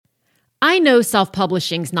I know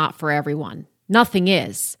self-publishing's not for everyone. Nothing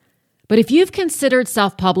is. But if you've considered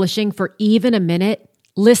self-publishing for even a minute,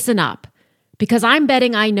 listen up, because I'm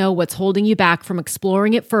betting I know what's holding you back from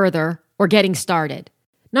exploring it further or getting started.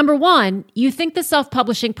 Number one, you think the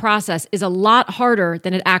self-publishing process is a lot harder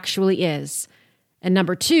than it actually is. And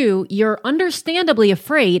number two, you're understandably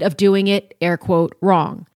afraid of doing it, air quote,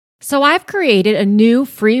 wrong. So I've created a new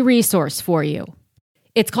free resource for you.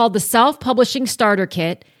 It's called the Self-Publishing Starter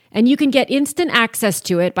Kit, and you can get instant access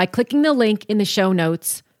to it by clicking the link in the show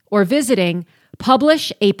notes or visiting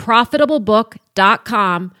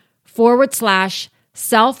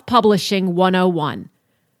publishaprofitablebook.com/self-publishing 101.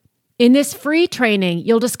 In this free training,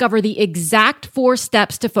 you'll discover the exact 4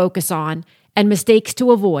 steps to focus on and mistakes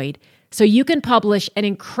to avoid so you can publish an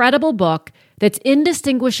incredible book that's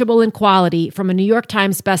indistinguishable in quality from a New York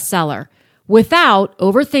Times bestseller without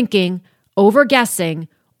overthinking, overguessing,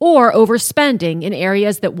 or overspending in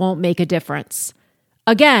areas that won't make a difference.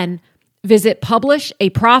 Again, visit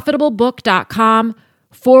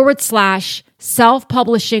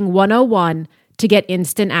publishaprofitablebook.com/self-publishing 101 to get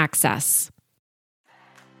instant access.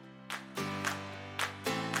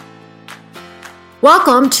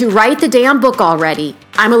 Welcome to Write the Damn Book Already.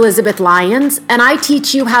 I'm Elizabeth Lyons, and I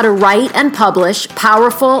teach you how to write and publish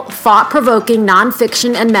powerful, thought-provoking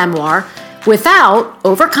nonfiction and memoir without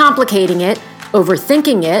overcomplicating it,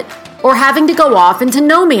 overthinking it, or having to go off into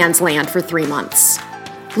no man's land for 3 months.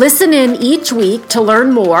 Listen in each week to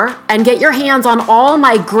learn more and get your hands on all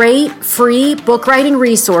my great free book writing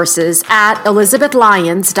resources at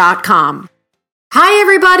elizabethlyons.com. Hi,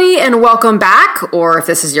 everybody, and welcome back, or if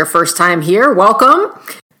this is your first time here, welcome.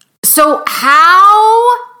 So how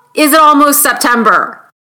is it almost September?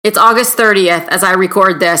 It's August 30th as I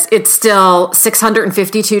record this. It's still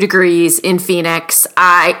 652 degrees in Phoenix.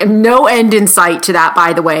 I am no end in sight to that,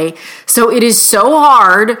 by the way. So it is so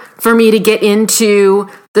hard for me to get into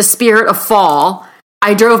the spirit of fall.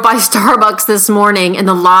 I drove by Starbucks this morning and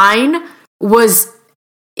the line was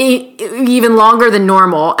even longer than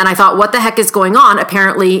normal. And I thought, what the heck is going on?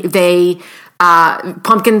 Apparently they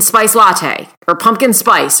pumpkin spice latte or pumpkin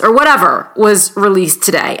spice or whatever was released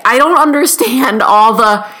today. I don't understand all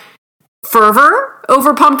the fervor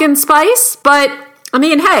over pumpkin spice, but I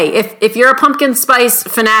mean, hey, if you're a pumpkin spice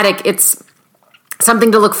fanatic, it's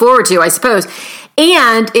something to look forward to, I suppose.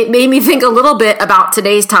 And it made me think a little bit about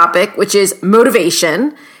today's topic, which is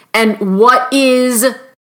motivation, and what is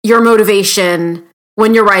your motivation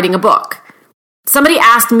when you're writing a book. Somebody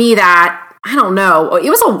asked me that, I don't know, it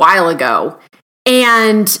was a while ago.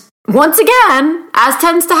 And once again, as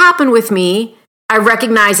tends to happen with me, I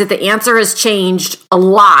recognize that the answer has changed a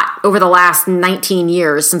lot over the last 19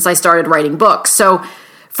 years since I started writing books. So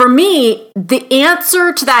for me, the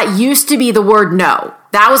answer to that used to be the word no.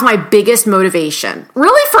 That was my biggest motivation,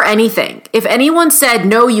 really for anything. If anyone said,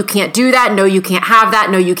 no, you can't do that, no, you can't have that,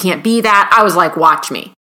 no, you can't be that, I was like, watch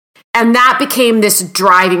me. And that became this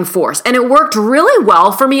driving force. And it worked really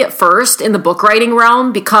well for me at first in the book writing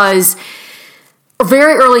realm because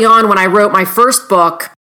very early on when I wrote my first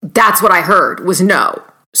book, that's what I heard was no.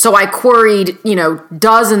 So I queried,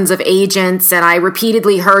 dozens of agents and I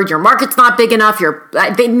repeatedly heard your market's not big enough.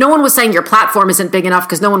 No one was saying your platform isn't big enough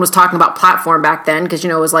because no one was talking about platform back then because,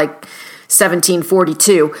 it was like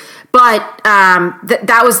 1742. But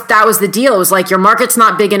that was the deal. It was like, your market's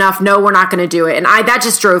not big enough. No, we're not going to do it. And that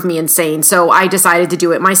just drove me insane. So I decided to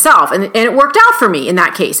do it myself. And it worked out for me in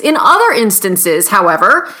that case. In other instances,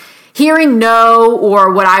 however, hearing no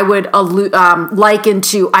or what I would liken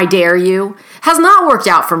to I dare you has not worked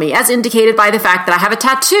out for me, as indicated by the fact that I have a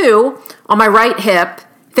tattoo on my right hip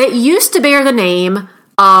that used to bear the name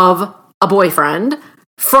of a boyfriend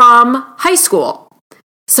from high school.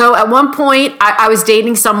 So at one point, I was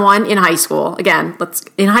dating someone in high school. Again,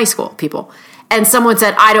 in high school, people. And someone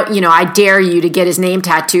said, I dare you to get his name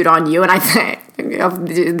tattooed on you. And I think,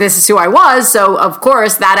 this is who I was. So of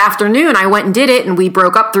course, that afternoon, I went and did it and we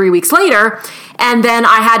broke up 3 weeks later. And then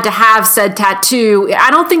I had to have said tattoo. I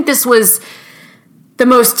don't think this was the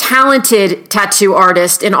most talented tattoo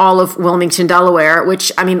artist in all of Wilmington, Delaware,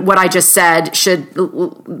 which, what I just said should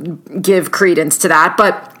give credence to that.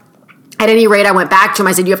 But at any rate, I went back to him.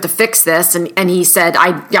 I said, you have to fix this. And he said,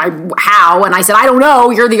 how? And I said, I don't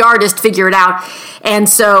know. You're the artist. Figure it out. And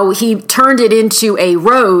so he turned it into a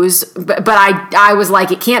rose. But I was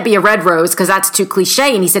like, it can't be a red rose because that's too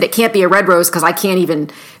cliche. And he said, it can't be a red rose because I can't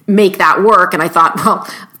even make that work. And I thought, well,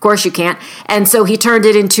 of course you can't. And so he turned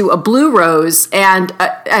it into a blue rose, and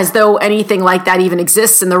as though anything like that even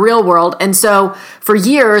exists in the real world. And so for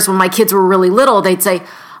years, when my kids were really little, they'd say,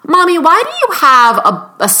 Mommy, why do you have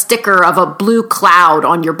a sticker of a blue cloud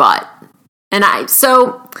on your butt?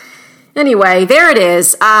 So Anyway, there it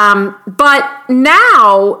is. But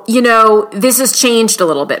now, this has changed a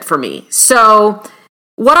little bit for me. So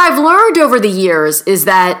what I've learned over the years is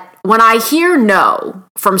that when I hear no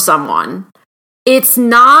from someone, it's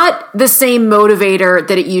not the same motivator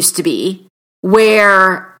that it used to be,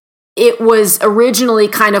 where it was originally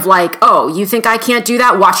kind of like, oh, you think I can't do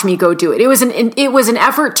that? Watch me go do it. It was an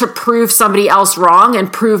effort to prove somebody else wrong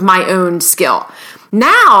and prove my own skill.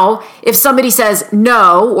 Now, if somebody says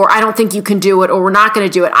no, or I don't think you can do it, or we're not going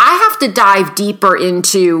to do it, I have to dive deeper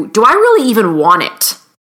into, do I really even want it?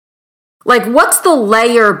 Like, what's the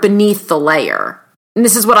layer beneath the layer? And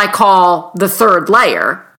this is what I call the third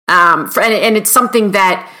layer. And it's something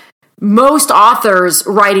that most authors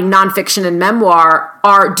writing nonfiction and memoir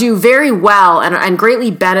do very well and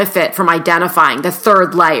greatly benefit from identifying the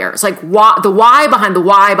third layer. It's like the why behind the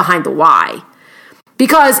why behind the why.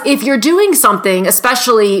 Because if you're doing something,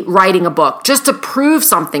 especially writing a book, just to prove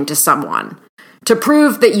something to someone, to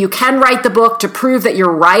prove that you can write the book, to prove that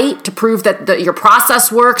you're right, to prove that your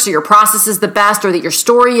process works, or your process is the best, or that your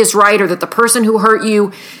story is right, or that the person who hurt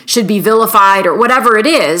you should be vilified, or whatever it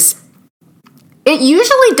is, it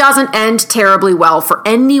usually doesn't end terribly well for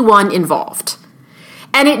anyone involved.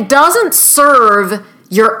 And it doesn't serve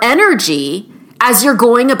your energy as you're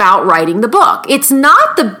going about writing the book. It's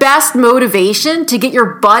not the best motivation to get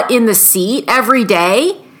your butt in the seat every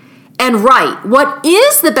day and write. What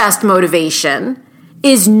is the best motivation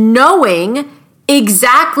is knowing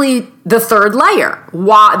exactly the third layer,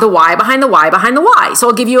 the why behind the why behind the why. So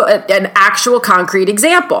I'll give you an actual concrete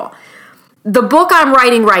example. The book I'm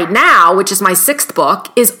writing right now, which is my 6th book,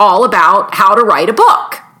 is all about how to write a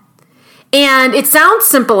book. And it sounds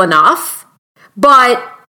simple enough, but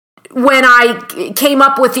when I came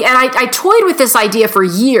up with I toyed with this idea for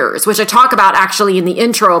years, which I talk about actually in the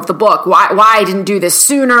intro of the book, why I didn't do this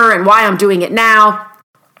sooner and why I'm doing it now.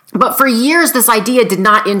 But for years, this idea did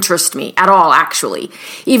not interest me at all, actually.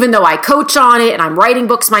 Even though I coach on it and I'm writing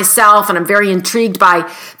books myself and I'm very intrigued by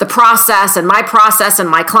the process and my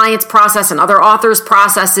client's process and other authors'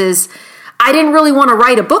 processes, I didn't really want to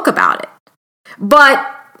write a book about it.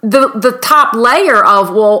 But the top layer of,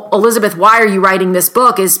 well, Elizabeth, why are you writing this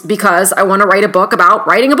book, is because I want to write a book about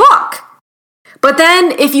writing a book. But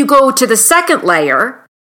then if you go to the second layer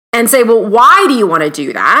and say, well, why do you want to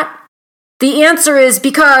do that? The answer is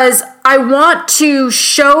because I want to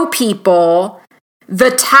show people the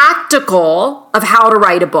tactical of how to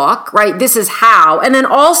write a book, right? This is how. And then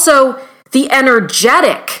also the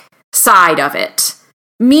energetic side of it,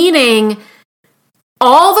 meaning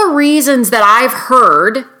all the reasons that I've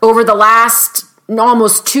heard over the last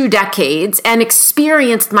almost 2 decades and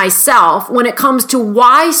experienced myself when it comes to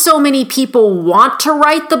why so many people want to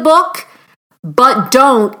write the book, but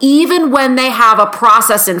don't, even when they have a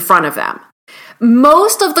process in front of them.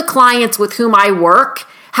 Most of the clients with whom I work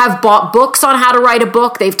have bought books on how to write a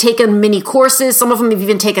book. They've taken mini courses. Some of them have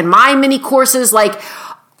even taken my mini courses, like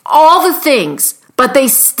all the things, but they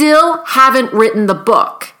still haven't written the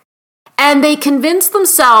book. And they convince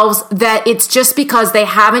themselves that it's just because they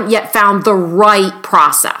haven't yet found the right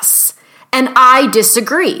process. And I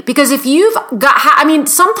disagree, because if you've got,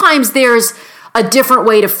 sometimes there's a different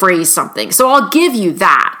way to phrase something. So I'll give you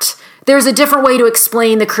that. There's a different way to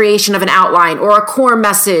explain the creation of an outline or a core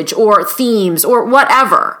message or themes or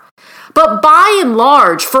whatever. But by and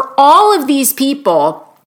large, for all of these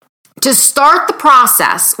people to start the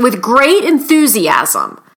process with great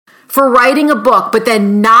enthusiasm for writing a book, but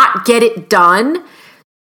then not get it done,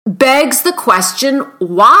 begs the question,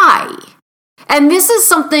 why? And this is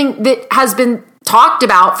something that has been talked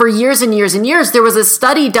about for years and years and years. There was a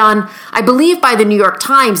study done, I believe, by the New York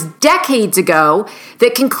Times decades ago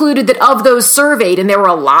that concluded that of those surveyed, and there were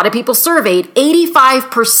a lot of people surveyed,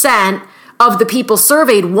 85% of the people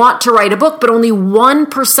surveyed want to write a book, but only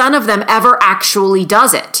 1% of them ever actually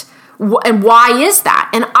does it. And why is that?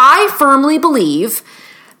 And I firmly believe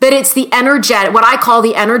that it's the what I call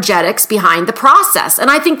the energetics behind the process. And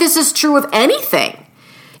I think this is true of anything.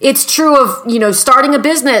 It's true of, starting a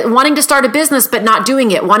business, wanting to start a business, but not doing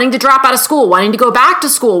it, wanting to drop out of school, wanting to go back to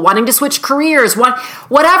school, wanting to switch careers,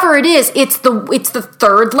 whatever it is, it's the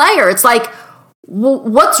third layer. It's like,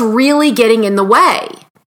 what's really getting in the way?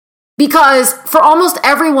 Because for almost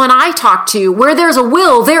everyone I talk to, where there's a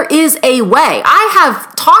will, there is a way. I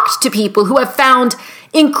have talked to people who have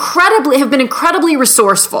been incredibly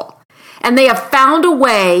resourceful, and they have found a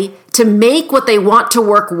way to make what they want to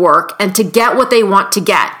work and to get what they want to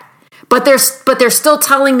get. But they're still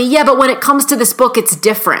telling me, yeah, but when it comes to this book, it's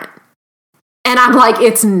different. And I'm like,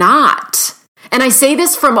 it's not. And I say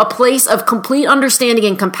this from a place of complete understanding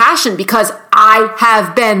and compassion because I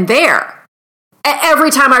have been there. Every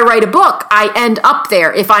time I write a book, I end up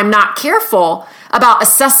there if I'm not careful about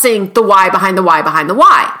assessing the why behind the why behind the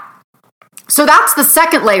why. So that's the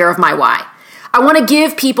second layer of my why. I want to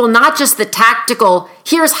give people not just the tactical,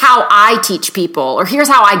 here's how I teach people, or here's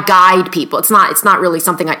how I guide people. It's not really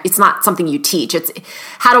something, it's not something you teach. It's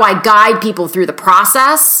how do I guide people through the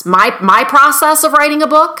process, my process of writing a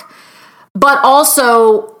book, but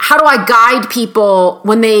also how do I guide people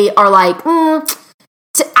when they are like,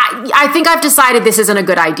 I think I've decided this isn't a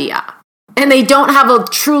good idea. And they don't have a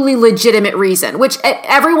truly legitimate reason, which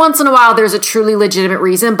every once in a while there's a truly legitimate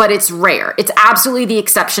reason, but it's rare. It's absolutely the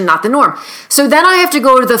exception, not the norm. So then I have to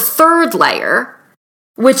go to the third layer,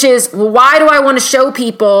 which is, well, why do I want to show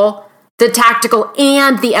people the tactical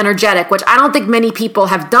and the energetic, which I don't think many people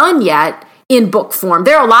have done yet in book form.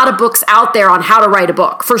 There are a lot of books out there on how to write a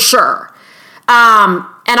book, for sure.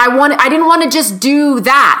 And I didn't want to just do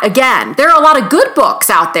that again. There are a lot of good books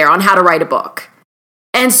out there on how to write a book.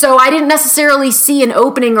 And so I didn't necessarily see an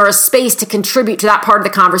opening or a space to contribute to that part of the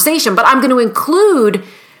conversation, but I'm going to include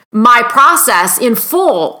my process in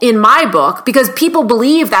full in my book because people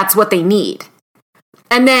believe that's what they need.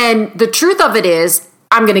 And then the truth of it is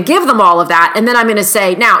I'm going to give them all of that. And then I'm going to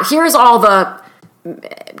say, now here's all the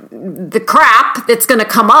crap that's going to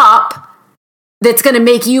come up that's going to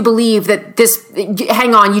make you believe that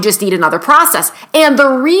hang on, you just need another process. And the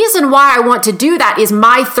reason why I want to do that is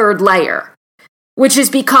my third layer, which is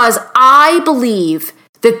because I believe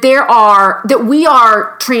that we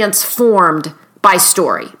are transformed by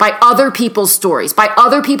story, by other people's stories, by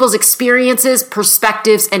other people's experiences,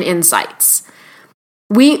 perspectives, and insights.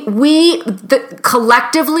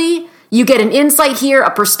 Collectively, you get an insight here,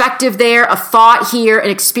 a perspective there, a thought here, an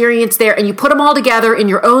experience there, and you put them all together in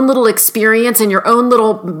your own little experience, in your own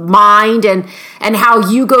little mind, and how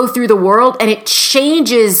you go through the world, and it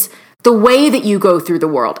changes the way that you go through the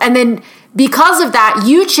world. And then because of that,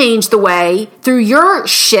 you change the way through your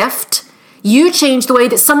shift, you change the way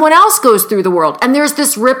that someone else goes through the world. And there's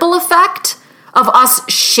this ripple effect of us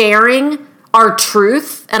sharing our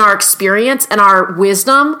truth and our experience and our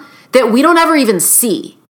wisdom that we don't ever even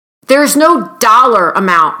see. There's no dollar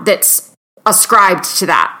amount that's ascribed to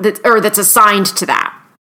that, or that's assigned to that.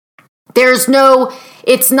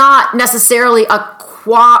 It's not necessarily a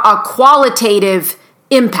qualitative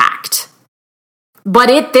impact,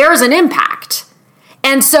 but there's an impact.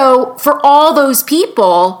 And so for all those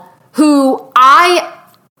people who I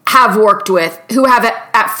have worked with, who have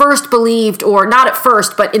at first believed, or not at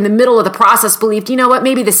first, but in the middle of the process believed, you know what,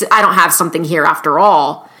 maybe I don't have something here after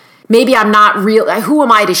all. Maybe I'm not real. Who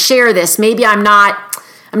am I to share this? Maybe I'm not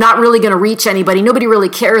really going to reach anybody. Nobody really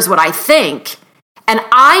cares what I think. And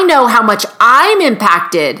I know how much I'm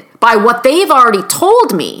impacted by what they've already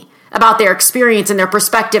told me about their experience and their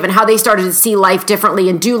perspective and how they started to see life differently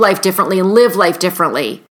and do life differently and live life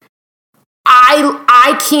differently.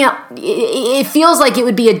 I can't, it feels like it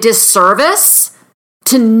would be a disservice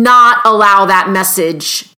to not allow that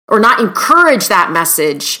message or not encourage that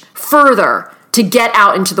message further to get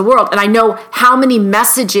out into the world. And I know how many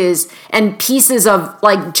messages and pieces of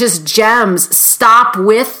like just gems stop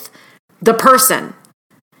with the person,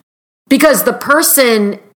 because the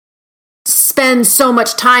person spends so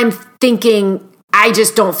much time thinking, I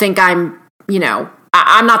just don't think I'm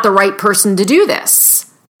not the right person to do this.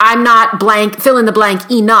 I'm not fill in the blank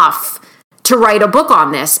enough to write a book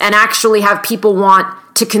on this and actually have people want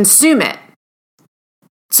to consume it.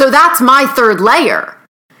 So that's my third layer.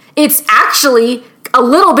 It's actually a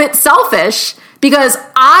little bit selfish because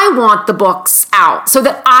I want the books out so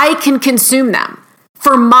that I can consume them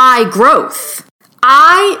for my growth.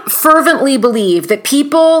 I fervently believe that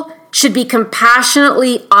people should be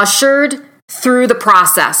compassionately ushered through the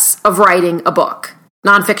process of writing a book,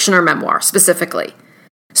 nonfiction or memoir specifically,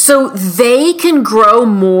 so they can grow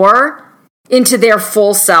more into their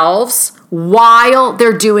full selves while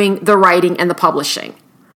they're doing the writing and the publishing.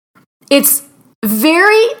 It's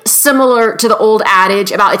very similar to the old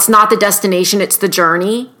adage about it's not the destination, it's the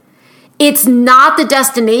journey. It's not the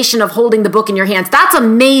destination of holding the book in your hands. That's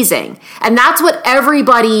amazing. And that's what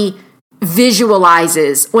everybody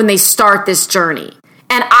visualizes when they start this journey.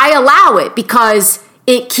 And I allow it because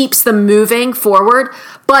it keeps them moving forward.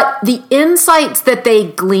 But the insights that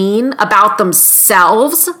they glean about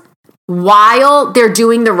themselves while they're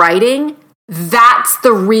doing the writing, that's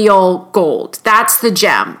the real gold. That's the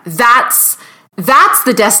gem. That's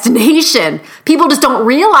the destination. People just don't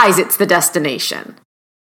realize it's the destination.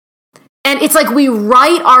 And it's like we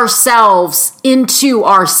write ourselves into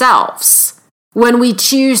ourselves when we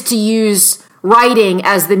choose to use writing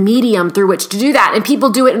as the medium through which to do that. And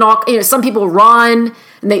people do it in all, some people run,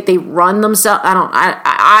 and they run themselves.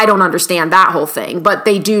 I don't understand that whole thing, but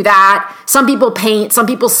they do that. Some people paint, some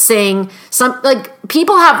people sing,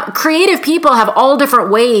 creative people have all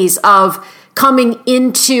different ways of coming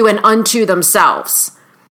into and unto themselves.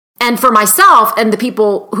 And for myself and the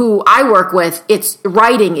people who I work with, it's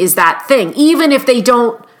writing is that thing. Even if they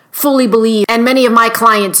don't fully believe, and many of my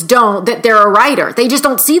clients don't, that they're a writer, they just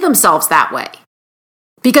don't see themselves that way.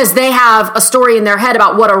 Because they have a story in their head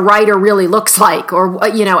about what a writer really looks like, or,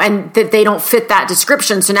 and that they don't fit that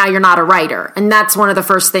description. So now you're not a writer. And that's one of the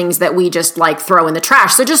first things that we just throw in the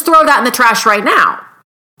trash. So just throw that in the trash right now,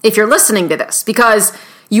 if you're listening to this, because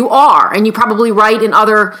you are, and you probably write in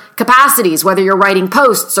other capacities, whether you're writing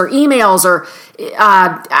posts or emails or,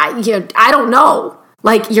 I don't know,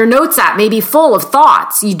 your notes app may be full of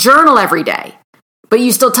thoughts. You journal every day, but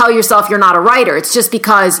you still tell yourself you're not a writer. It's just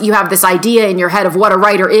because you have this idea in your head of what a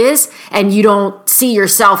writer is, and you don't see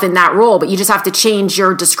yourself in that role, but you just have to change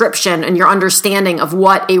your description and your understanding of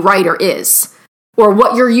what a writer is, or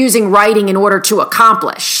what you're using writing in order to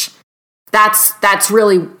accomplish. That's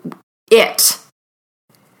really it.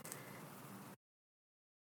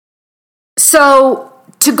 So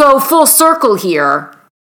to go full circle here,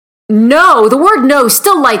 no, the word no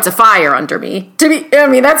still lights a fire under me.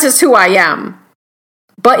 That's just who I am.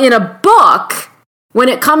 But in a book, when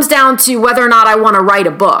it comes down to whether or not I want to write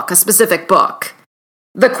a book, a specific book,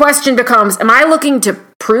 the question becomes, am I looking to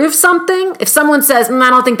prove something? If someone says, I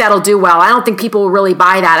don't think that'll do well, I don't think people will really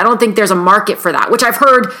buy that, I don't think there's a market for that, which I've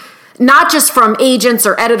heard not just from agents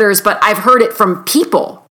or editors, but I've heard it from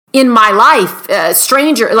people in my life,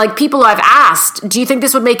 people I've asked, do you think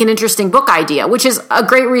this would make an interesting book idea? Which is a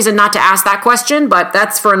great reason not to ask that question, but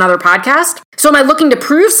that's for another podcast. So am I looking to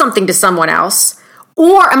prove something to someone else,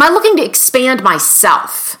 or am I looking to expand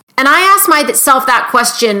myself? And I ask myself that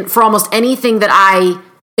question for almost anything that I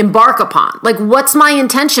embark upon. What's my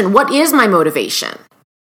intention? What is my motivation?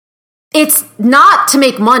 It's not to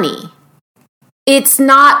make money. It's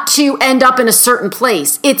not to end up in a certain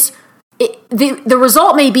place. The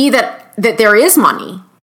result may be that there is money,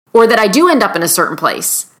 or that I do end up in a certain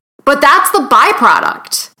place, but that's the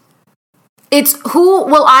byproduct. It's who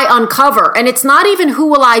will I uncover, and it's not even who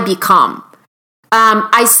will I become.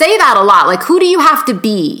 I say that a lot, who do you have to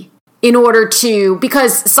be in order to,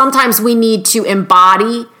 because sometimes we need to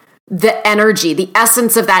embody the energy, the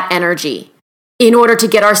essence of that energy, in order to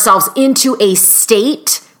get ourselves into a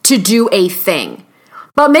state to do a thing.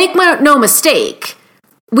 But make no mistake,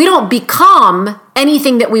 we don't become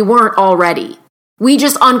anything that we weren't already. We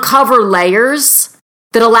just uncover layers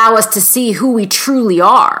that allow us to see who we truly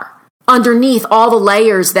are underneath all the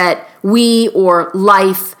layers that we or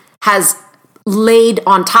life has laid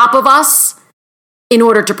on top of us in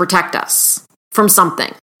order to protect us from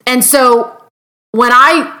something. And so when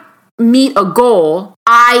I meet a goal,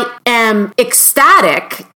 I am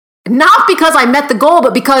ecstatic, not because I met the goal,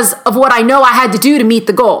 but because of what I know I had to do to meet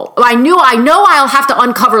the goal. I know I'll have to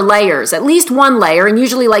uncover layers, at least one layer, and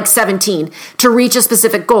usually 17, to reach a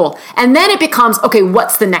specific goal. And then it becomes, okay,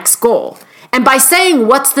 what's the next goal? And by saying,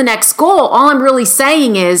 what's the next goal, all I'm really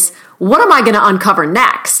saying is, what am I going to uncover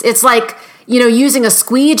next? It's like, using a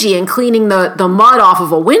squeegee and cleaning the mud off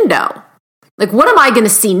of a window. What am I going to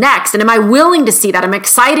see next? And am I willing to see that? Am I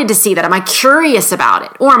excited to see that? Am I curious about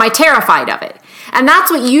it? Or am I terrified of it? And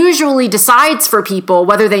that's what usually decides for people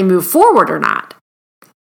whether they move forward or not.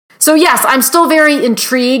 So yes, I'm still very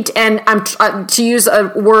intrigued, and I'm to use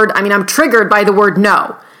a word, I'm triggered by the word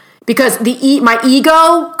no, because my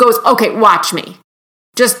ego goes, okay, watch me.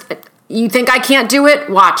 You think I can't do it?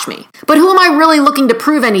 Watch me. But who am I really looking to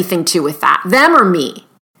prove anything to with that? Them or me?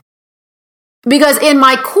 Because in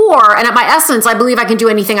my core and at my essence, I believe I can do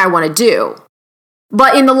anything I want to do.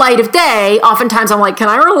 But in the light of day, oftentimes I'm like, can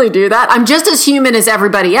I really do that? I'm just as human as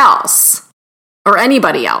everybody else or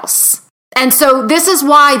anybody else. And so this is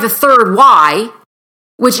why the third why,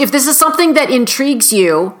 which if this is something that intrigues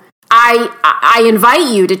you, I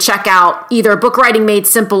invite you to check out either Book Writing Made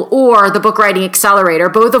Simple or the Book Writing Accelerator,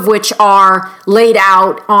 both of which are laid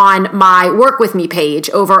out on my Work With Me page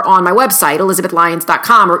over on my website,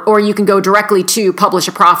 elizabethlyons.com, or you can go directly to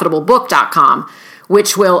publishaprofitablebook.com,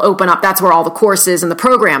 which will open up, that's where all the courses and the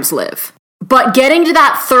programs live. But getting to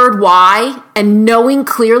that third why and knowing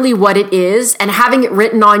clearly what it is and having it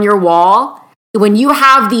written on your wall, when you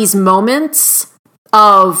have these moments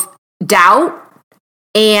of doubt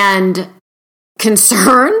and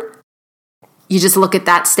concern, you just look at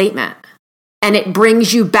that statement and it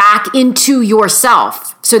brings you back into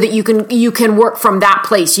yourself so that you can work from that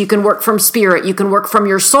place. You can work from spirit. You can work from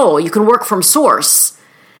your soul. You can work from source,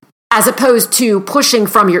 as opposed to pushing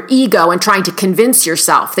from your ego and trying to convince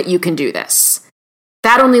yourself that you can do this.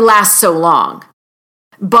 that only lasts so long.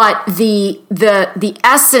 But the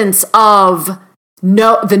essence of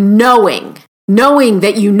the knowing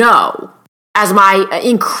that you know, as my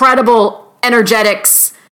incredible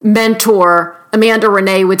energetics mentor, Amanda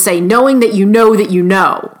Renee, would say, knowing that you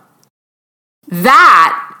know,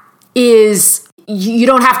 that is, you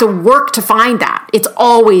don't have to work to find that. It's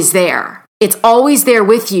always there. It's always there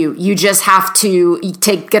with you. You just have to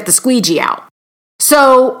get the squeegee out.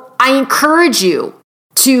 So I encourage you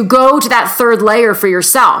to go to that third layer for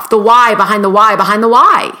yourself, the why behind the why behind the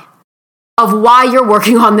why of why you're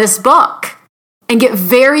working on this book, and get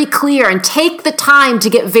very clear and take the time to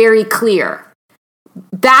get very clear.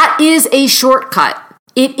 That is a shortcut.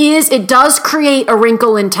 It does create a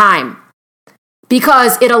wrinkle in time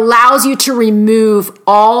because it allows you to remove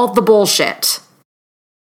all the bullshit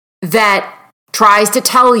that tries to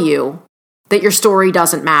tell you that your story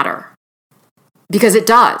doesn't matter, because it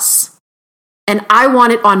does. And I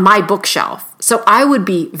want it on my bookshelf. So I would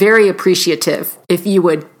be very appreciative if you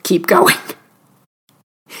would keep going.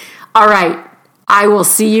 All right. I will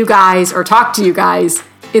see you guys or talk to you guys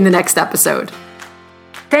in the next episode.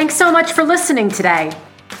 Thanks so much for listening today.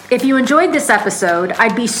 If you enjoyed this episode,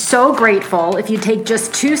 I'd be so grateful if you'd take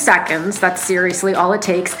just 2 seconds, that's seriously all it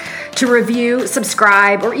takes, to review,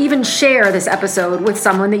 subscribe, or even share this episode with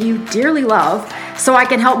someone that you dearly love so I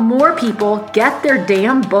can help more people get their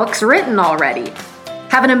damn books written already.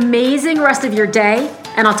 Have an amazing rest of your day,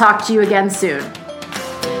 and I'll talk to you again soon.